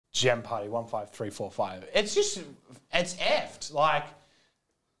Gem Party 15345. It's just, it's effed. Like,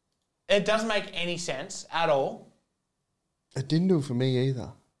 it doesn't make any sense at all. It didn't do it for me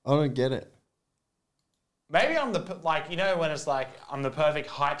either. I don't get it. Maybe I'm the, like, you know, when it's like, I'm the perfect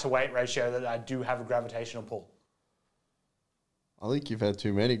height to weight ratio that I do have a gravitational pull. I think you've had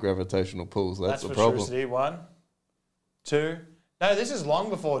too many gravitational pulls. That's the for problem. True, 1, 2. No, this is long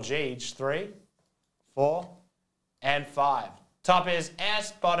before G. 3, 4, and 5. Top is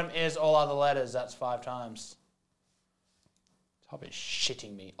S, bottom is all other letters. That's 5 times. Top is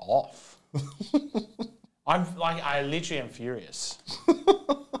shitting me off. I literally am furious.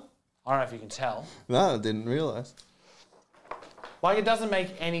 I don't know if you can tell. No, I didn't realise. Like, it doesn't make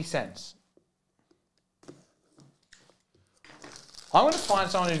any sense. I'm going to find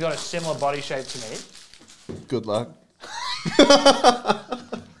someone who's got a similar body shape to me. Good luck.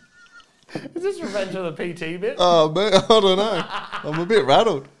 Is this Revenge of the PT bit? Oh, man, I don't know. I'm a bit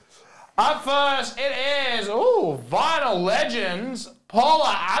rattled. Up first, it is, Vinyl Legends,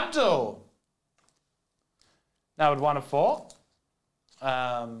 Paula Abdul. Now with 1 of 4.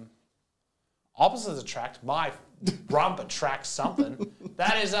 Opposites attract. My rump attracts something.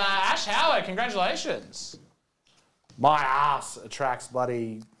 That is Ash Howard. Congratulations. My ass attracts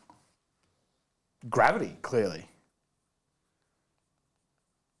bloody gravity, clearly.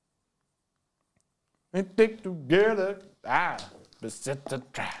 Together.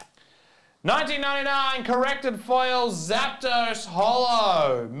 1999 corrected foil Zapdos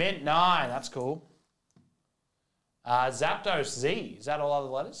Holo. Mint 9. That's cool. Zapdos Z. Is that all other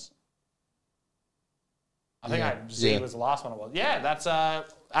letters? I think Z was the last one it was. Yeah, that's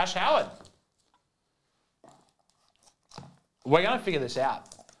Ash Howard. We're going to figure this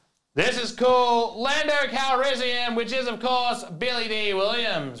out. This is cool. Lando Calrissian, which is, of course, Billy D.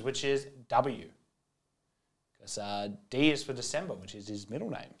 Williams, which is W. Because D is for December, which is his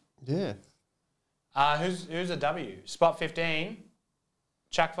middle name. Yeah. Who's a W? Spot 15,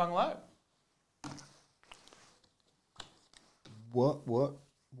 Chuck Fung Lo. What?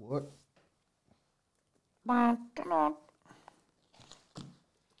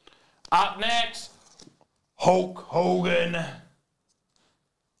 Up next, Hulk Hogan.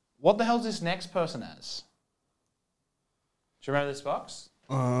 What the hell is this next person as? Do you remember this box?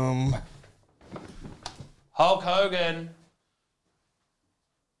 Hulk Hogan.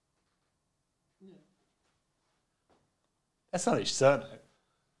 That's not his surname.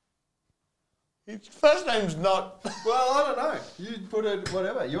 His first name's not... Well, I don't know. You put it,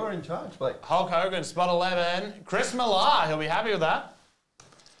 whatever. You're in charge, Blake. Hulk Hogan, spot 11. Chris Millar, he'll be happy with that.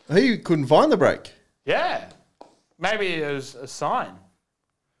 He couldn't find the break. Yeah. Maybe it was a sign.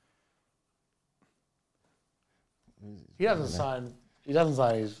 He doesn't sign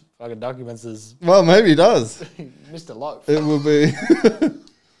his fucking documents as Well, maybe he does. Mr. Loaf. It will be...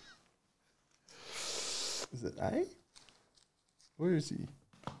 Is it A? Where is he?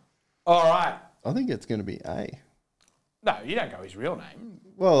 All right. I think it's going to be A. No, you don't go his real name.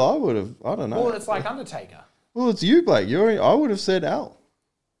 Well, I would have... I don't know. Well, it's like Undertaker. Well, it's you, Blake. I would have said Al.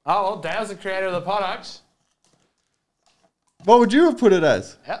 Oh, well, Dale's the creator of the product. What would you have put it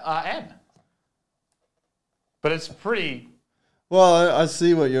as? M. But it's pretty... Well, I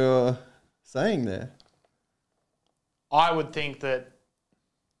see what you're saying there. I would think that...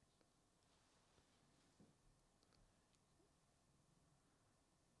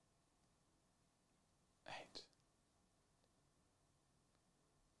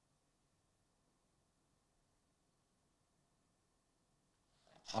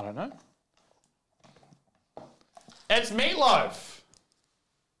 I don't know. It's Meatloaf.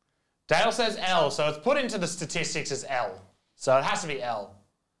 Dale says L, so it's put into the statistics as L. So it has to be L.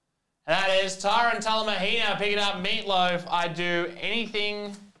 And that is Tyron Talamahina picking up Meatloaf. I'd do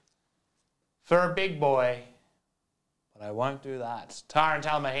anything for a big boy, but I won't do that. Tyron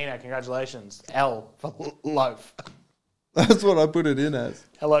Talamahina, congratulations. L for loaf. That's what I put it in as.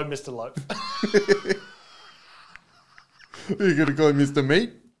 Hello, Mr. Loaf. You're going to call him Mr.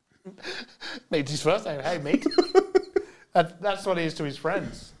 Meat? Meat's his first name. Hey, Meat. That's what he is to his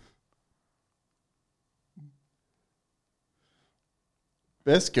friends.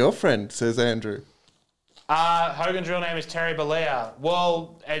 Best girlfriend, says Andrew. Hogan's real name is Terry Bollea.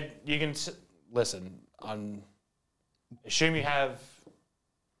 Well, you can... Listen, assume you have...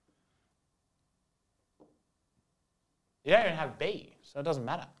 You don't even have B, so it doesn't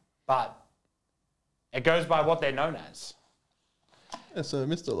matter. But it goes by what they're known as. Yeah, so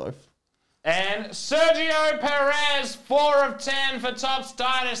Mr. Loaf. And Sergio Perez, 4 of 10 for Topps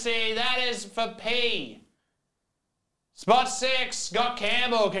Dynasty. That is for P. Spot 6, Scott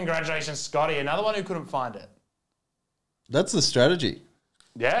Campbell. Congratulations, Scotty. Another one who couldn't find it. That's the strategy.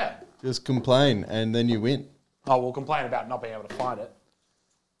 Yeah. Just complain and then you win. Oh, we'll complain about not being able to find it.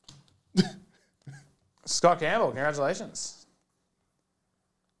 Scott Campbell, congratulations.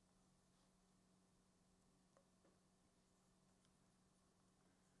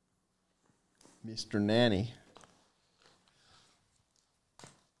 Mr. Nanny.